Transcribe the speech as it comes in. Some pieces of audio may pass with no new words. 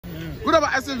Good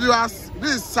afternoon, viewers.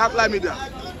 This is Raphael Media.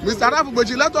 Mr. Raphael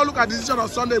Ngbechi, let's all look at the decision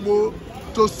of Sunday Igboho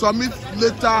to submit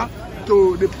later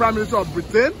to the Prime Minister of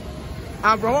Britain.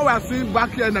 And from what we are seeing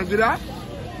back here in Nigeria,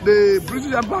 the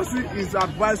British Embassy is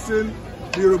advising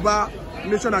the Yoruba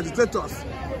nation agitators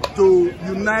to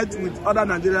unite with other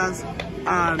Nigerians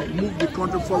and move the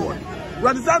country forward. We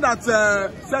understand that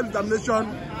self-determination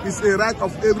is a right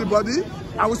of everybody,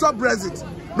 and we saw Brexit.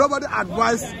 Nobody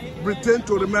advised Britain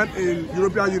to remain in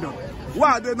European Union.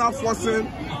 Why are they now forcing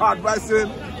or advising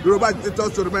Yoruba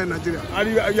agitators to remain in Nigeria? And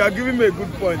you are giving me a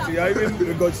good point. You are even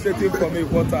negotiating for me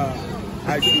what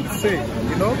I should say,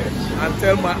 you know, and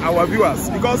tell our viewers.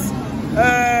 Because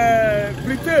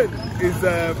Britain is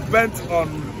bent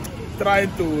on trying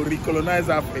to recolonize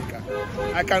Africa.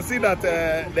 I can see that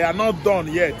they are not done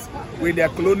yet with their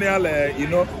colonial,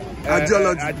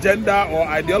 agenda or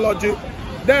ideology.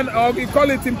 Then we call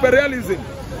it imperialism.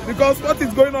 Because what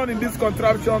is going on in this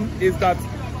contraption is that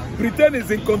Britain is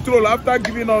in control after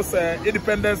giving us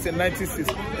independence in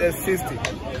 1960.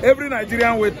 Every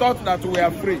Nigerian, we thought that we are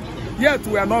free, yet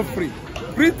we are not free.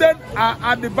 Britain are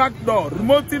at the back door,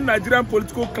 remoting Nigerian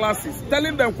political classes,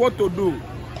 telling them what to do.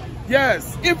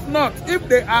 Yes, if not, if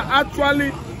they are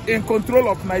actually in control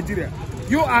of Nigeria,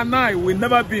 you and I will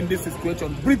never be in this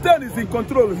situation. Britain is in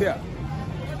control here.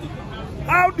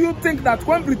 How do you think that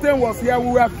when Britain was here,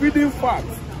 we were feeding fat?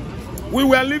 We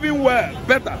were living well,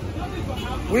 better.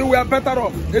 We were better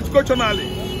off, educationally,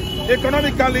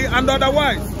 economically, and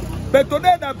otherwise. But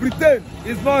today that Britain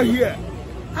is not here,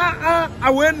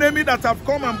 our enemy that have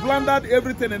come and blundered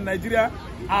everything in Nigeria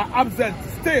are absent.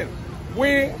 Still,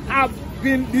 we have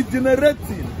been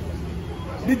degenerating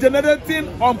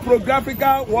on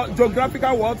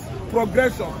geographical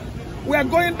progression. We are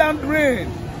going down drain,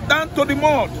 down to the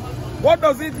mud. What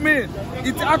does it mean?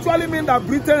 It actually means that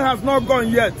Britain has not gone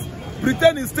yet.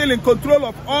 Britain is still in control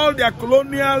of all their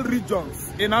colonial regions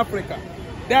in Africa.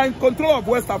 They are in control of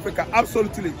West Africa,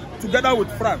 absolutely, together with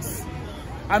France.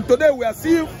 And today we are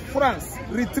seeing France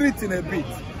retreating a bit.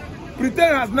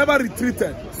 Britain has never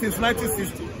retreated since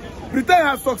 1960. Britain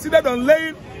has succeeded on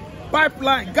laying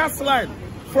pipeline, gas line,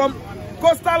 from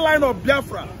coastal line of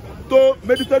Biafra to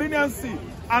Mediterranean Sea.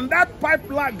 And that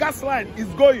pipeline, gas line is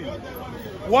going,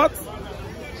 what?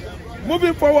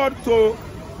 Moving forward to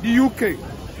the UK.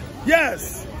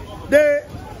 Yes, they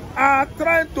are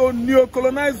trying to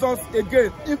neocolonize us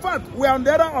again. In fact, we are on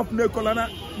the era of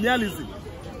neocolonialism.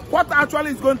 What actually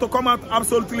is going to come out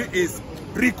absolutely is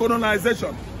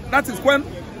recolonization. That is when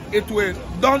it will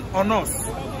dawn on us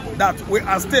that we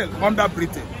are still under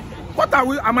Britain. What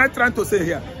am I trying to say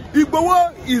here?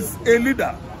 Igboho is a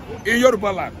leader in Yoruba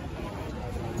land.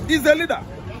 He's a leader.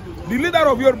 The leader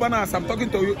of Yoruba land, as I'm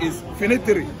talking to you, is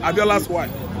Finitiri, Abiola's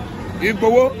wife.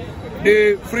 Igboho,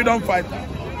 the freedom fighter.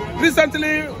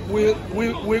 Recently, we've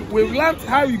learned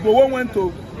how Igboho went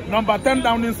to number 10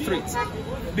 Downing Street,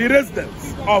 the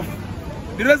residence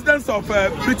of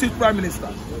British Prime Minister.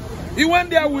 He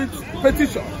went there with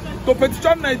petition to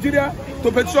petition Nigeria,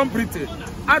 to petition Britain,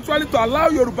 actually to allow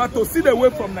Yoruba to sit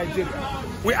away from Nigeria.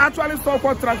 We actually saw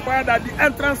what transpired at the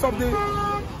entrance of the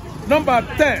number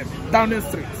 10 Downing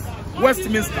Street,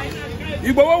 Westminster.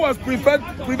 Igboho was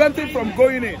prevented from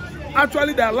going in.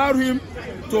 Actually, they allowed him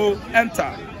to enter.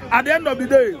 At the end of the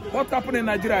day, what happened in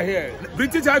Nigeria here? The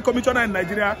British High Commissioner in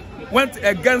Nigeria went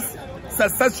against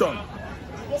secession,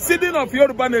 ceding of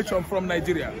Yoruba nation from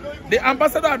Nigeria. The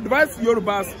ambassador advised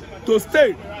Yorubas to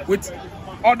stay with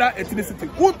other ethnicities.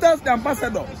 Who tells the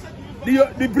ambassador,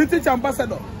 the British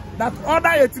ambassador, that other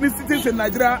ethnicities in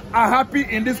Nigeria are happy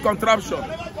in this contraption?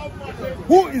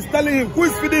 Who is telling him? Who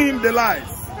is feeding him the lies?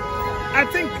 I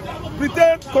think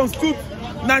Britain constitutes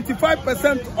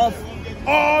 95% of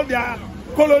all their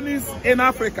colonies in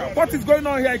Africa. What is going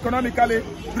on here economically?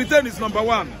 Britain is number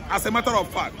one, as a matter of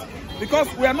fact. Because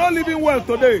we are not living well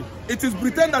today. It is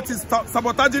Britain that is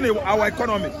sabotaging our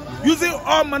economy, using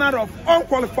all manner of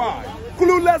unqualified,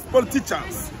 clueless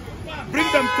politicians. Bring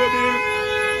them to the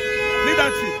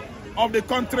leadership of the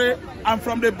country, and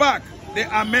from the back, they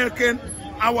are milking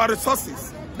our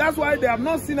resources. That's why they have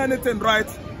not seen anything right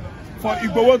for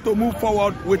Igboho to move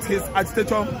forward with his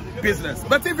agitation business.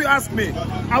 But if you ask me,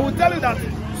 I will tell you that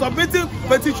submitting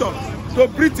petitions to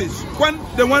British when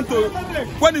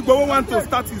Igboho wants to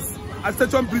start his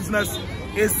agitation business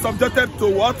is subjected to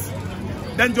what?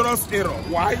 Dangerous error.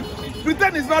 Why?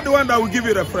 Britain is not the one that will give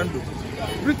you a referendum.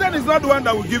 Britain is not the one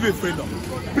that will give you freedom.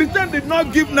 Britain did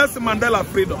not give Nelson Mandela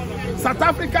freedom. South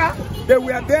Africa, they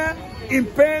were there in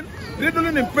pain,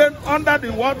 riddling in pain under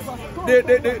the what?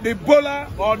 The Bola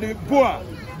or the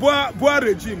Boa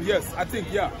regime, yes, I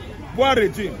think, yeah. Boa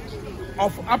regime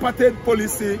of apartheid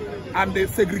policy and the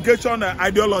segregation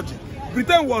ideology.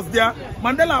 Britain was there.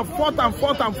 Mandela fought and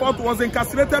fought and fought, was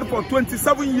incarcerated for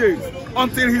 27 years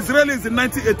until his release in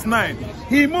 1989.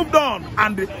 He moved on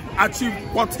and achieved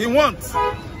what he wants.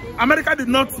 America did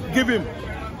not give him.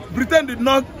 Britain did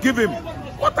not give him.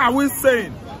 What are we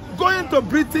saying? Going to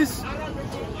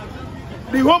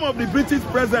the home of the British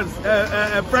president,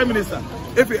 Prime Minister,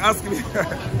 if you ask me,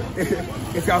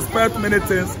 if you have spent many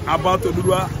things about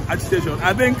Oduduwa agitation,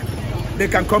 I think they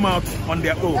can come out on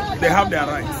their own. They have their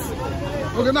rights.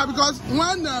 Okay, now because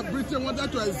when Britain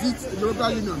wanted to exit the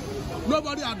European Union,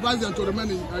 nobody advised them to remain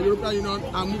in the European Union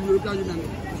and move the European Union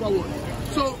forward.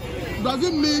 So, does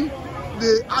it mean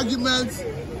the argument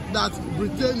that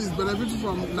Britain is benefiting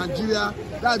from Nigeria,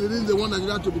 that the reason they want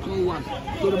Nigeria to become one,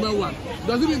 to remain one?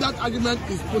 Does it mean that argument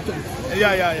is potent?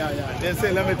 Yeah. They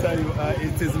say, let me tell you,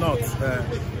 it is not.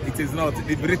 It is not.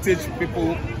 The British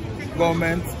people,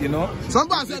 government, you know.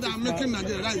 Somebody said they are making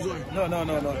Nigeria, that is why.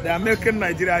 No. They are making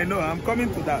Nigeria, I know. I'm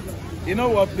coming to that. You know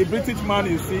what? The British man,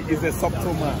 you see, is a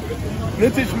subtle man.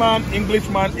 British man, English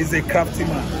man is a crafty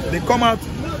man. They come out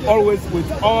always with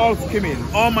all scheming,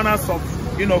 all manners of,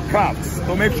 you know, crafts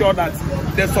to make sure that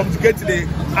they subjugate the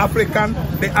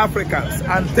Africans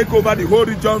and take over the whole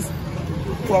regions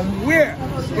from where,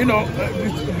 you know,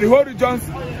 the whole regions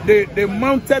they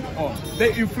mounted on.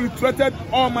 They infiltrated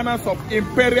all manners of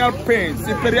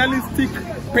imperialistic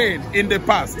pain in the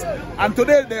past. And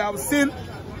today they have seen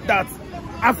that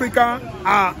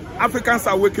Africans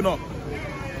are waking up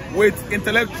with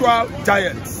intellectual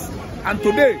giants. And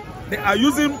today they are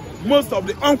using most of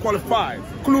the unqualified,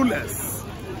 clueless,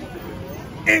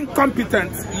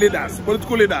 incompetent leaders,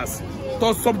 political leaders,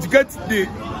 to subjugate the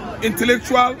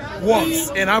intellectual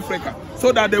ones in Africa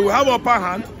so that they will have upper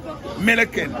hand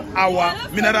milking our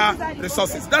mineral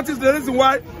resources. That is the reason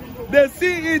why they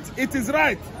see it is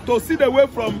right to sit away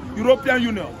from European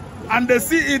Union, and they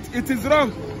see it is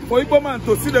wrong for Igbo man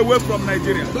to sit away from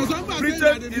Nigeria. So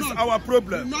Britain is our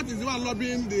problem. The North is the one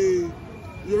lobbying the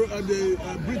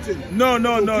Britain. No.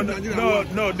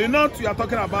 The North you are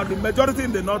talking about, the majority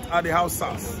in the North are the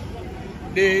Hausas.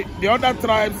 The other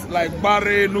tribes like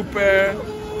Bare, Nupe,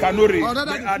 Kanuri,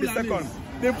 they are the second.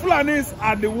 The Fulanis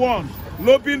are the one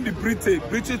lobbying the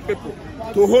British people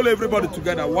to hold everybody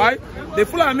together. Why? The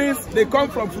Fulanis, they come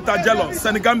from Futajelo,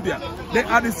 Senegambia. They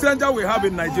are the stranger we have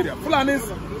in Nigeria. Fulanis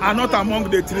are not among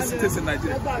the ethnicities in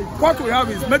Nigeria. What we have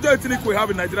is, major ethnic we have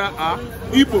in Nigeria are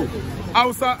Igbo,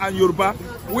 Hausa, and Yoruba.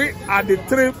 We are the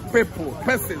three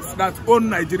persons that own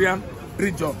Nigerian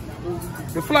region.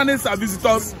 The Fulanis are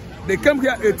visitors. They came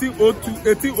here 1802,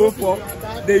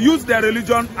 1804. They used their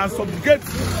religion and subjugate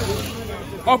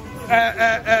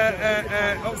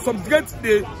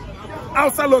the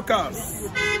Hausa locals,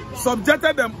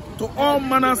 subjected them to all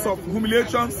manners of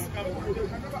humiliations,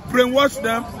 brainwashed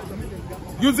them,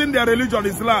 using their religion,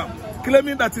 Islam,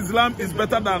 claiming that Islam is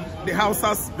better than the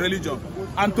Hausa's religion.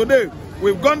 And today,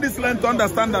 we've gone this length to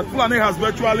understand that Fulani has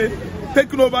virtually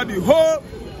taken over the whole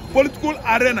political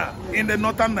arena in the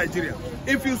northern Nigeria.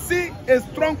 If you see a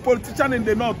strong politician in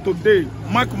the north today,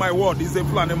 mark my word, he's a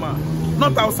Fulani man,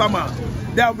 not Hausa man.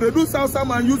 They have reduced Hausa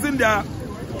man using their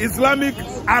Islamic,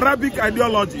 Arabic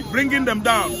ideology, bringing them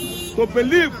down to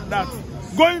believe that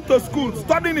going to school,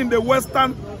 studying in the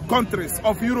Western countries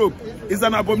of Europe is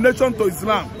an abomination to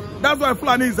Islam. That's why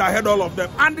Fulani is ahead of all of them.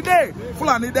 And today,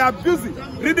 Fulani, they are busy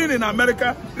reading in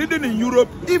America, reading in Europe.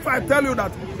 If I tell you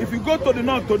that if you go to the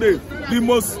north today, the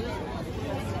most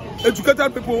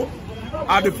educated people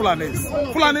are the Fulanis.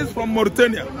 Fulanis from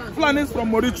Mauritania, Fulanis from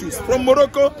Mauritius, from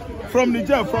Morocco, from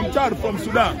Niger, from Chad, from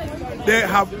Sudan. They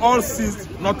have all seized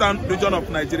northern region of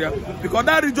Nigeria because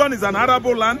that region is an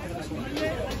arable land.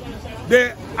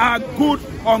 They are good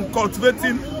on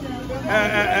cultivating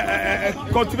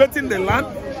the land,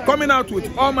 coming out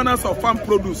with all manners of farm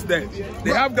produce there.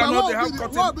 They have granite, they have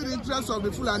cotton. What would be the interest of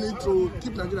the Fulani to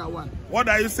keep Nigeria one? What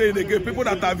are you saying again? People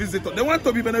that are visitors, they want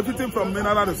to be benefiting from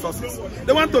mineral resources.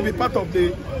 They want to be part of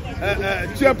the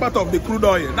share part of the crude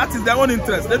oil. That is their own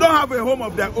interest. They don't have a home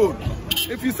of their own.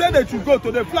 If you say that you go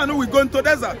to the Fulani, we go into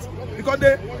desert because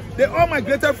they all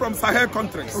migrated from Sahel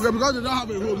countries. Okay, because they don't have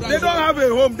a home. They don't have a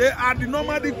home. They are the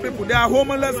nomadic people. They are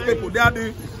homeless people. They are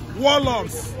the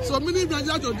warlords. So many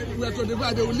Nigerians were to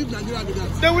divide, they will leave Nigeria and go.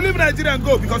 They will leave Nigeria and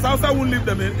go because Hausa won't leave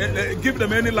them, give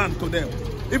them any land to them.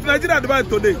 If Nigeria divide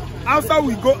today, Hausa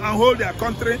will go and hold their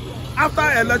country. After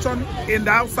election in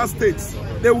the Hausa states,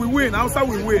 they will win. Hausa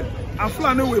will win, and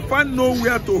Fulani will find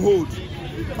nowhere to hold.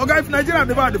 Okay, if Nigeria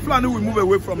divide, the Fulani will move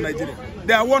away from Nigeria.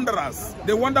 They are wanderers.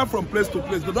 They wander from place to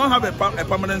place. They don't have a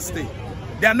permanent stay.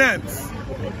 Their names,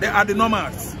 they are the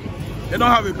nomads. They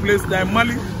don't have a place. They are in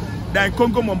Mali. They are in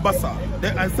Congo, Mombasa. They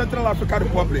are in Central African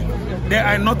Republic. They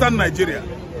are in Northern Nigeria.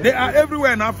 They are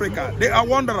everywhere in Africa. They are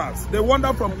wanderers. They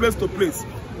wander from place to place.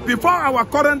 Before our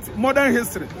current modern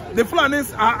history, the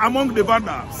Fulanis are among the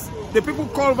Vandals. The people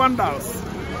called Vandals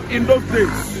in those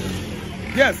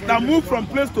days. Yes, that move from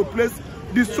place to place,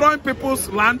 destroying people's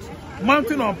land,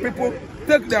 mounting on people,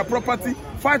 take their property,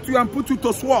 fight you and put you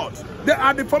to sword. They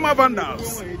are the former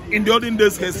Vandals in the olden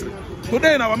days history.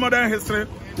 Today in our modern history,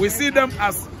 we see them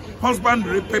as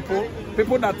husbandry people,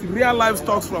 people that rear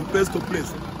livestock from place to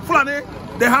place. Fulani,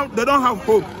 they don't have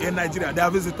hope in Nigeria. They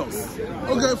are visitors.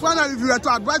 Okay, finally, if you were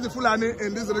to advise the Fulani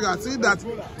in this regard, see that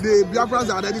the Biafrans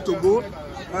are ready to go.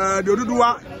 The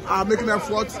Oduduwa are making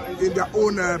efforts in their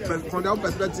own, from their own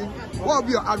perspective. What would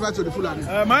be your advice to the Fulani?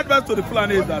 My advice to the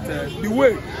Fulani is that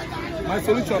my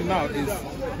solution now is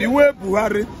the way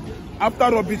Buhari,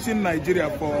 after rubbishing Nigeria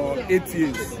for 8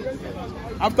 years,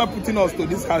 after putting us to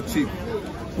this hardship,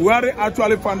 Buhari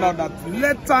actually found out that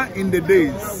later in the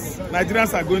days,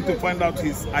 Nigerians are going to find out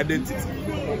his identity.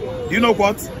 You know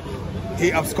what?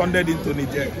 He absconded into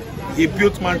Niger. He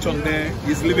built mansion there.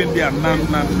 He's living there now.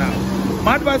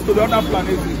 My advice to the other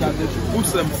planets is that they should put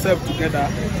themselves together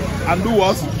and do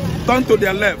what? Turn to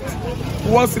their left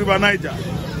towards River Niger.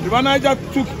 River Niger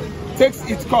takes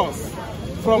its course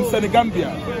from Senegambia.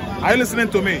 Are you listening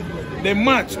to me? They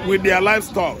march with their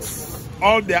livestock,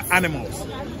 all their animals,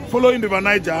 following River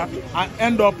Niger and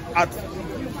end up at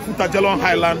Futajalon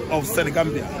Highland of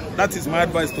Senegambia. That is my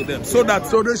advice to them. So that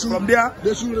from there,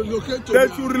 they should relocate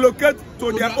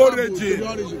to their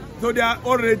origin. To their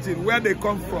origin, where they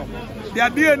come from. Their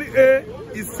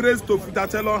DNA is traced to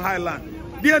Futajalon Highland.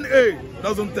 DNA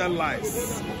doesn't tell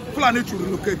lies. Fulani should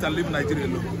relocate and leave Nigeria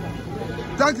alone.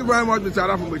 Thank you very much, Mr.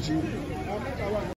 Raphael Ngbechi.